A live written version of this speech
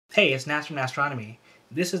Hey, it's Naz from Astronomy.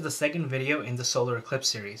 This is the second video in the Solar Eclipse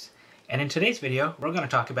series. And in today's video, we're going to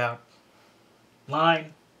talk about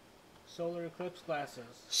Solar Eclipse Glasses.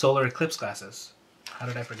 Solar Eclipse Glasses. How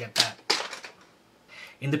did I forget that?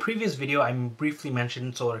 In the previous video, I briefly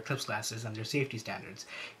mentioned solar eclipse glasses and their safety standards.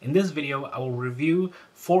 In this video, I will review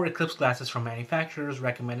 4 eclipse glasses from manufacturers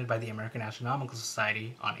recommended by the American Astronomical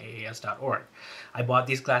Society on aas.org. I bought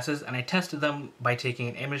these glasses and I tested them by taking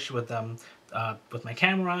an image with them with my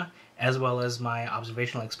camera, as well as my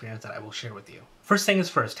observational experience that I will share with you. First thing is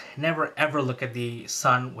first, never ever look at the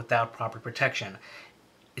sun without proper protection.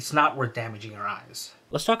 It's not worth damaging your eyes.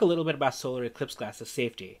 Let's talk a little bit about solar eclipse glasses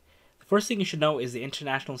safety. The first thing you should know is the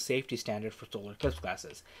International Safety Standard for solar eclipse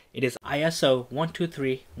glasses. It is ISO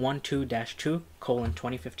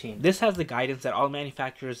 12312-2:2015. This has the guidance that all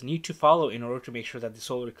manufacturers need to follow in order to make sure that the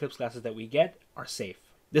solar eclipse glasses that we get are safe.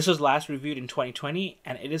 This was last reviewed in 2020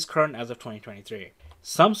 and it is current as of 2023.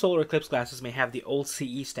 Some solar eclipse glasses may have the old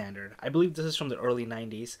CE standard. I believe this is from the early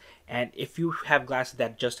 90s, and if you have glasses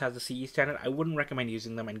that just has the CE standard, I wouldn't recommend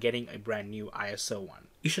using them and getting a brand new ISO one.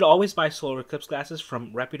 You should always buy solar eclipse glasses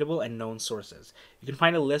from reputable and known sources. You can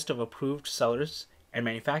find a list of approved sellers and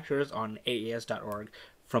manufacturers on aas.org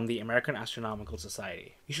from the American Astronomical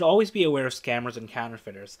Society. You should always be aware of scammers and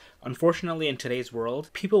counterfeiters. Unfortunately, in today's world,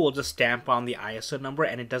 people will just stamp on the ISO number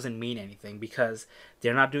and it doesn't mean anything because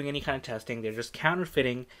they're not doing any kind of testing. They're just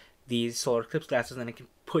counterfeiting these solar eclipse glasses and it can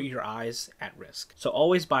put your eyes at risk. So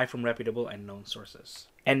always buy from reputable and known sources.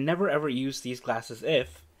 And never ever use these glasses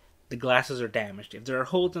if the glasses are damaged. If there are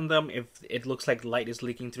holes in them, if it looks like light is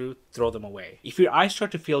leaking through, throw them away. If your eyes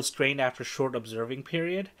start to feel strained after a short observing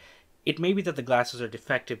period, it may be that the glasses are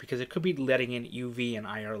defective because it could be letting in UV and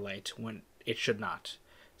IR light when it should not.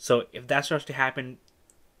 So if that starts to happen,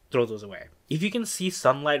 throw those away. If you can see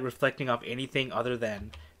sunlight reflecting off anything other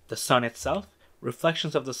than the sun itself,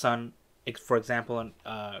 reflections of the sun, for example, on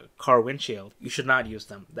a car windshield, you should not use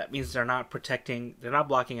them. That means they're not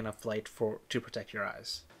blocking enough light to protect your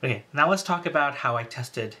eyes. Okay, now let's talk about how I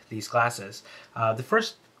tested these glasses. The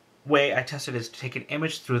first way I tested is to take an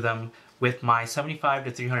image through them with my 75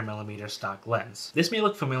 to 300 millimeter stock lens. This may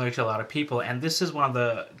look familiar to a lot of people, and this is one of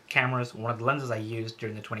the lenses I used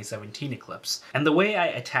during the 2017 eclipse. And the way I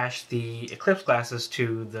attached the eclipse glasses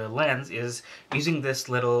to the lens is using this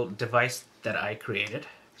little device that I created.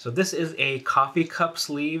 So this is a coffee cup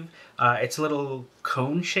sleeve. It's a little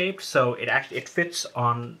cone shaped, so it fits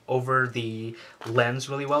on over the lens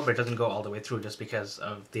really well, but it doesn't go all the way through just because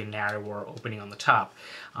of the narrower opening on the top.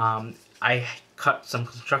 I cut some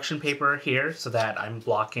construction paper here so that I'm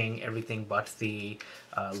blocking everything but the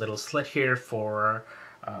little slit here for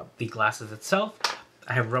the glasses itself.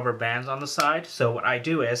 I have rubber bands on the side, so what I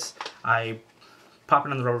do is I pop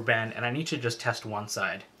it on the rubber band and I need to just test one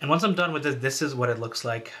side. And once I'm done with it, this is what it looks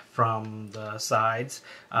like from the sides.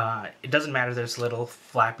 It doesn't matter that it's a little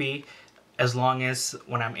flappy, as long as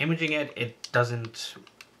when I'm imaging it,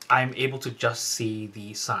 I'm able to just see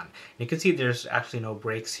the sun. You can see there's actually no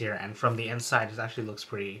breaks here, and from the inside it actually looks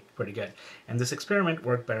pretty good. And this experiment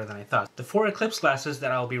worked better than I thought. The 4 eclipse glasses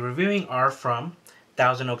that I'll be reviewing are from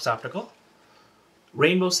Thousand Oaks Optical,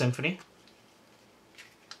 Rainbow Symphony,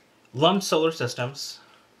 Lunt Solar Systems,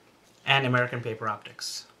 and American Paper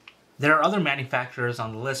Optics. There are other manufacturers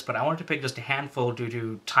on the list, but I wanted to pick just a handful due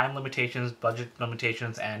to time limitations, budget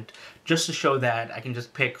limitations, and just to show that I can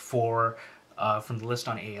just pick 4 from the list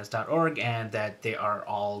on aas.org and that they are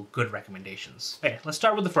all good recommendations. Okay, let's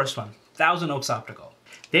start with the first one, Thousand Oaks Optical.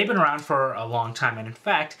 They've been around for a long time, and in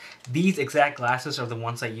fact, these exact glasses are the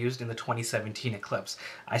ones I used in the 2017 eclipse.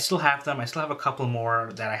 I still have them. I still have a couple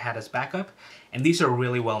more that I had as backup, and these are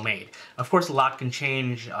really well made. Of course, a lot can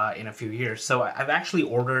change in a few years, so I've actually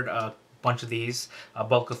ordered a bunch of these, a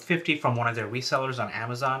bulk of 50 from one of their resellers on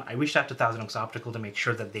Amazon. I reached out to Thousand Oaks Optical to make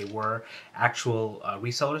sure that they were actual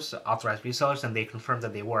resellers, authorized resellers, and they confirmed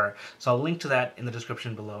that they were. So I'll link to that in the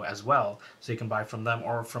description below as well, so you can buy from them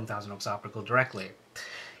or from Thousand Oaks Optical directly.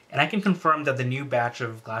 And I can confirm that the new batch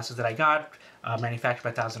of glasses that I got, manufactured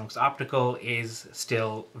by Thousand Oaks Optical, is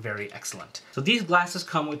still very excellent. So these glasses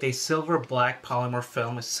come with a silver-black polymer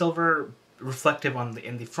film, a silver reflective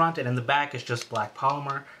in the front, and in the back is just black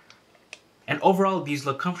polymer. And overall, these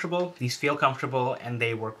look comfortable, these feel comfortable, and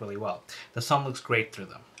they work really well. The sun looks great through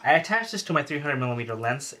them. I attached this to my 300mm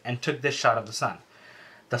lens and took this shot of the sun.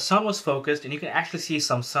 The sun was focused, and you can actually see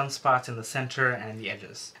some sunspots in the center and in the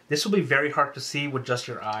edges. This will be very hard to see with just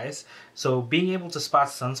your eyes, so being able to spot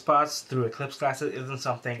sunspots through eclipse glasses isn't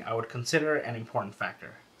something I would consider an important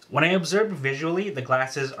factor. When I observed visually, the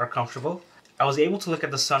glasses are comfortable. I was able to look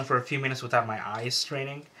at the sun for a few minutes without my eyes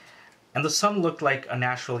straining, and the sun looked like a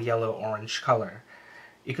natural yellow-orange color.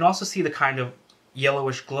 You can also see the kind of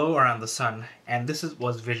yellowish glow around the sun, and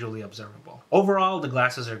was visually observable. Overall, the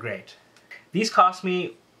glasses are great. These cost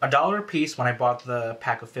me $1 a piece when I bought the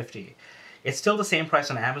pack of 50. It's still the same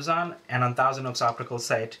price on Amazon, and on Thousand Oaks Optical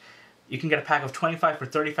site, you can get a pack of 25 for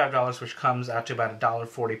 $35, which comes out to about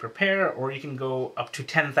 $1.40 per pair, or you can go up to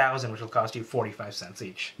 10,000, which will cost you 45 cents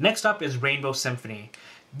each. Next up is Rainbow Symphony.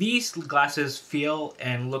 These glasses feel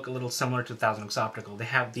and look a little similar to Thousand Oaks Optical. They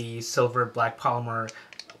have the silver black polymer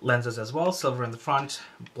lenses as well, silver in the front,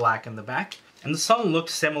 black in the back. And the sun looked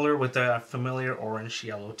similar with a familiar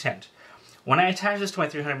orange-yellow tint. When I attached this to my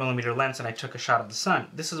 300mm lens and I took a shot of the sun,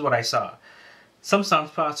 this is what I saw. Some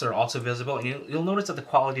sunspots are also visible, and you'll notice that the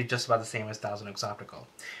quality is just about the same as Thousand Oaks Optical.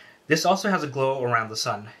 This also has a glow around the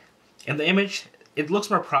sun. In the image, it looks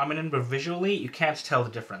more prominent, but visually, you can't tell the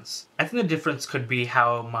difference. I think the difference could be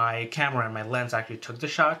how my camera and my lens actually took the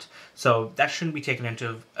shot, so that shouldn't be taken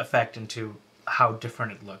into effect into how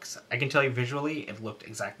different it looks. I can tell you visually, it looked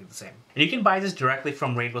exactly the same. And you can buy this directly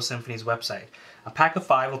from Rainbow Symphony's website. A pack of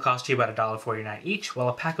 5 will cost you about $1.49 each, while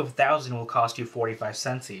a pack of 1,000 will cost you 45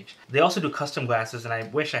 cents each. They also do custom glasses, and I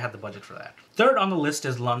wish I had the budget for that. Third on the list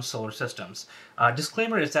is Lunt Solar Systems.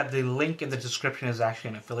 Disclaimer is that the link in the description is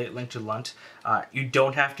actually an affiliate link to Lunt. You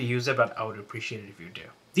don't have to use it, but I would appreciate it if you do.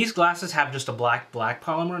 These glasses have just a black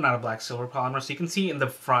polymer, not a black silver polymer. So you can see in the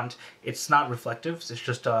front, it's not reflective. It's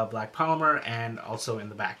just a black polymer, and also in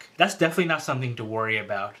the back. That's definitely not something to worry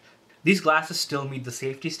about. These glasses still meet the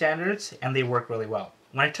safety standards, and they work really well.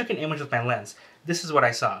 When I took an image with my lens, this is what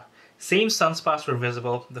I saw. Same sunspots were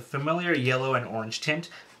visible, the familiar yellow and orange tint,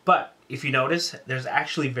 but if you notice, there's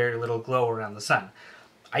actually very little glow around the sun.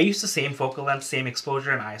 I used the same focal length, same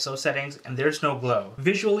exposure and ISO settings, and there's no glow.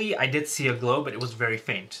 Visually, I did see a glow, but it was very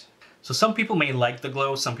faint. So some people may like the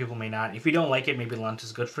glow, some people may not. If you don't like it, maybe Lunt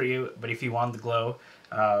is good for you, but if you want the glow,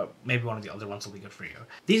 maybe one of the other ones will be good for you.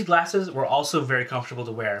 These glasses were also very comfortable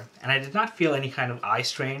to wear, and I did not feel any kind of eye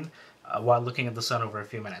strain while looking at the sun over a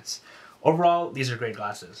few minutes. Overall, these are great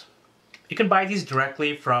glasses. You can buy these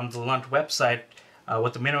directly from the Lunt website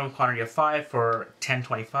with a minimum quantity of 5 for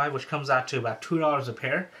 $10.25, which comes out to about $2 a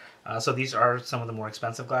pair. So these are some of the more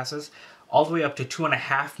expensive glasses, all the way up to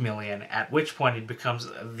 2.5 million, at which point it becomes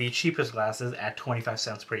the cheapest glasses at 25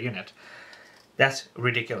 cents per unit. That's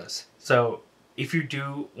ridiculous. So if you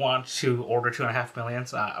do want to order 2.5 million,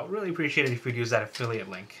 I would really appreciate it if you'd use that affiliate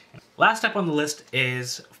link. Last up on the list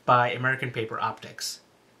is by American Paper Optics.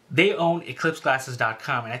 They own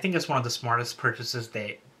eclipseglasses.com, and I think it's one of the smartest purchases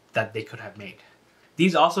that they could have made.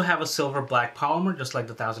 These also have a silver black polymer, just like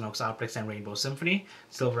the Thousand Oaks Optics and Rainbow Symphony.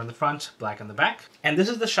 Silver in the front, black in the back. And this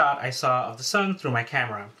is the shot I saw of the sun through my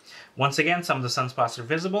camera. Once again, some of the sunspots are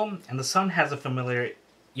visible, and the sun has a familiar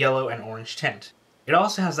yellow and orange tint. It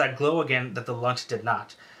also has that glow again that the Lunt did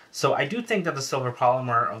not. So I do think that the silver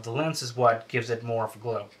polymer of the lens is what gives it more of a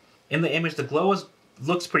glow. In the image, the glow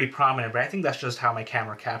looks pretty prominent, but I think that's just how my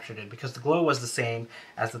camera captured it, because the glow was the same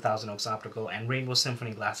as the Thousand Oaks Optical and Rainbow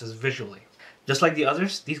Symphony glasses visually. Just like the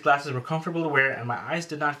others, these glasses were comfortable to wear, and my eyes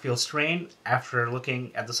did not feel strained after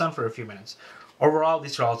looking at the sun for a few minutes. Overall,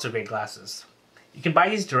 these are also great glasses. You can buy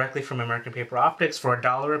these directly from American Paper Optics for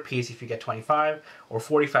 $1 a piece if you get 25, or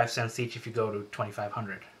 45 cents each if you go to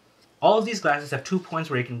 2,500. All of these glasses have 2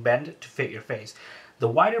 points where you can bend to fit your face. The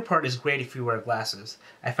wider part is great if you wear glasses.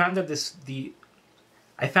 I found that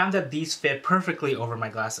these fit perfectly over my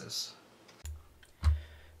glasses.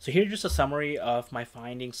 So here's just a summary of my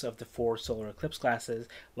findings of the 4 solar eclipse glasses.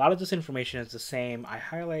 A lot of this information is the same. I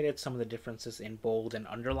highlighted some of the differences in bold and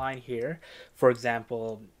underline here. For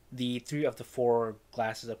example, the 3 of the 4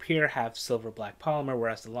 glasses up here have silver black polymer,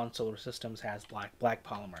 whereas the Lunt Solar Systems has black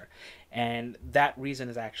polymer. And that reason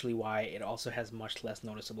is actually why it also has much less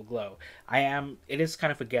noticeable glow. It is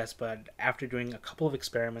kind of a guess, but after doing a couple of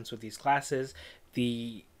experiments with these glasses,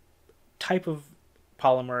 the type of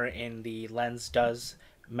polymer in the lens does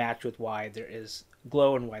match with why there is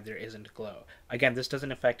glow and why there isn't glow. Again, this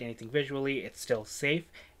doesn't affect anything visually, it's still safe,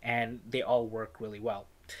 and they all work really well.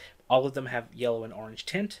 All of them have yellow and orange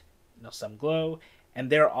tint, some glow, and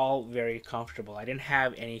they're all very comfortable. I didn't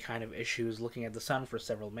have any kind of issues looking at the sun for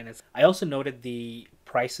several minutes. I also noted the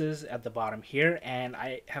prices at the bottom here, and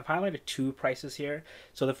I have highlighted 2 prices here.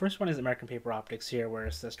 So the first one is American Paper Optics here, where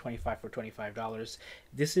it says 25 for $25.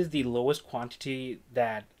 This is the lowest quantity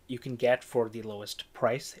that you can get for the lowest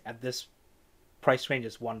price. At this price range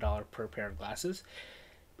is $1 per pair of glasses.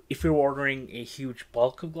 If you're ordering a huge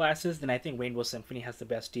bulk of glasses, then I think Rainbow Symphony has the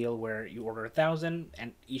best deal, where you order 1,000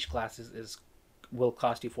 and each glasses will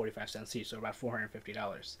cost you 45 cents each, so about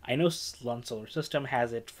 $450. I know Lunt Solar System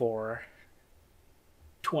has it for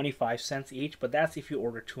 25 cents each, but that's if you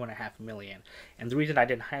order 2.5 million. And the reason I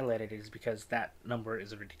didn't highlight it is because that number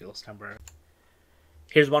is a ridiculous number.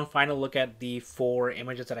 Here's one final look at the 4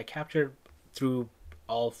 images that I captured through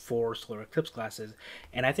all 4 solar eclipse glasses,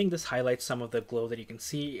 and I think this highlights some of the glow that you can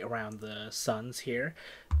see around the suns here.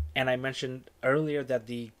 And I mentioned earlier that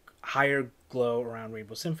the higher glow around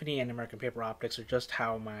Rainbow Symphony and American Paper Optics are just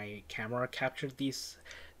how my camera captured these.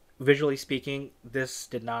 Visually speaking, this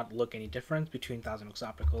did not look any different between Thousand Oaks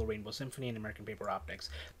Optical, Rainbow Symphony, and American Paper Optics.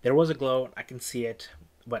 There was a glow, I can see it,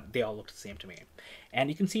 but they all looked the same to me. And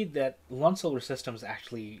you can see that Lunt Solar Systems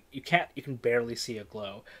actually, you can barely see a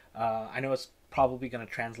glow. I know it's probably going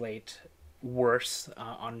to translate worse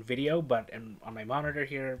on video, but on my monitor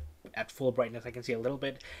here at full brightness, I can see a little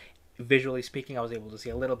bit. Visually speaking, I was able to see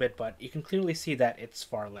a little bit, but you can clearly see that it's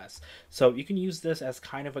far less. So you can use this as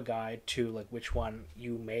kind of a guide to like which one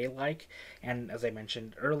you may like. And as I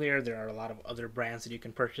mentioned earlier, there are a lot of other brands that you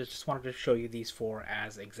can purchase. Just wanted to show you these 4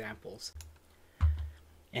 as examples.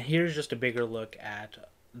 And here's just a bigger look at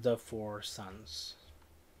the 4 suns.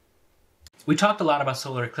 We talked a lot about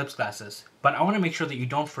solar eclipse glasses, but I want to make sure that you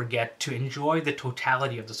don't forget to enjoy the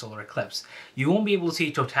totality of the solar eclipse. You won't be able to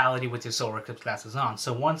see totality with your solar eclipse glasses on,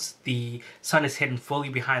 so once the sun is hidden fully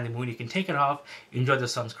behind the moon, you can take it off, enjoy the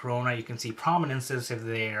sun's corona, you can see prominences if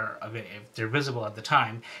they're visible at the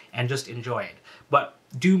time, and just enjoy it. But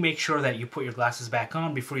do make sure that you put your glasses back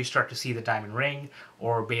on before you start to see the diamond ring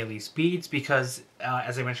or Bailey's beads, because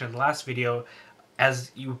as I mentioned in the last video,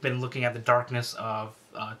 as you've been looking at the darkness of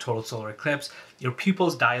total solar eclipse, your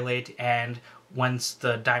pupils dilate, and once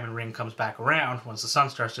the diamond ring comes back around, once the sun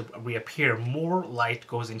starts to reappear, more light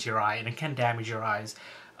goes into your eye, and it can damage your eyes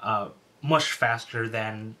much faster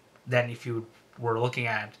than if you were looking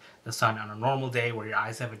at the sun on a normal day where your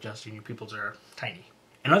eyes have adjusted and your pupils are tiny.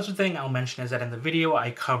 Another thing I'll mention is that in the video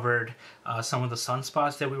I covered some of the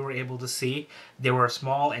sunspots that we were able to see. They were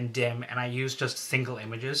small and dim, and I used just single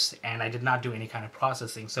images, and I did not do any kind of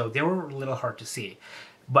processing, so they were a little hard to see.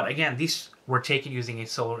 But again, these were taken using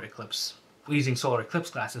solar eclipse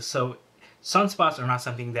glasses, so sunspots are not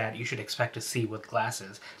something that you should expect to see with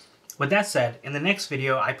glasses. With that said, in the next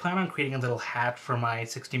video, I plan on creating a little hat for my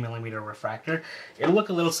 60mm refractor. It'll look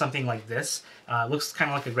a little something like this. Looks kind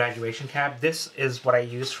of like a graduation cap. This is what I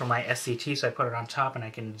use for my SCT, so I put it on top and I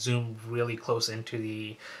can zoom really close into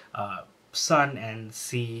the sun and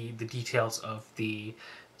see the details of the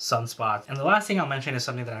sunspots. And the last thing I'll mention is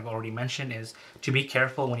something that I've already mentioned, is to be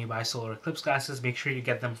careful when you buy solar eclipse glasses. Make sure you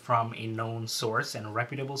get them from a known source and a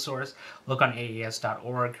reputable source. Look on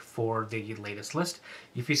aes.org for the latest list.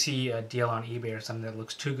 If you see a deal on eBay or something that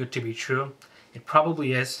looks too good to be true, it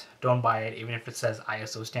probably is. Don't buy it, even if it says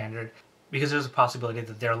ISO standard, because there's a possibility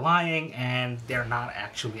that they're lying and they're not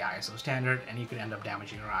actually ISO standard, and you could end up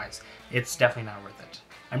damaging your eyes. It's definitely not worth it.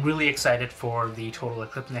 I'm really excited for the total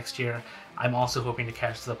eclipse next year. I'm also hoping to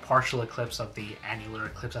catch the partial eclipse of the annular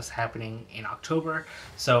eclipse that's happening in October.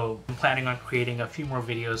 So I'm planning on creating a few more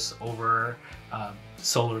videos over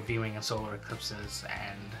solar viewing and solar eclipses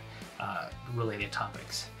and related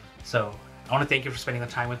topics. So I want to thank you for spending the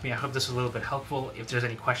time with me. I hope this was a little bit helpful. If there's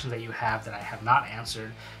any questions that you have that I have not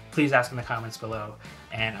answered, please ask in the comments below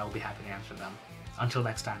and I will be happy to answer them. Until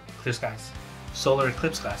next time, clear skies. Solar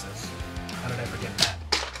eclipse glasses. How did I forget that?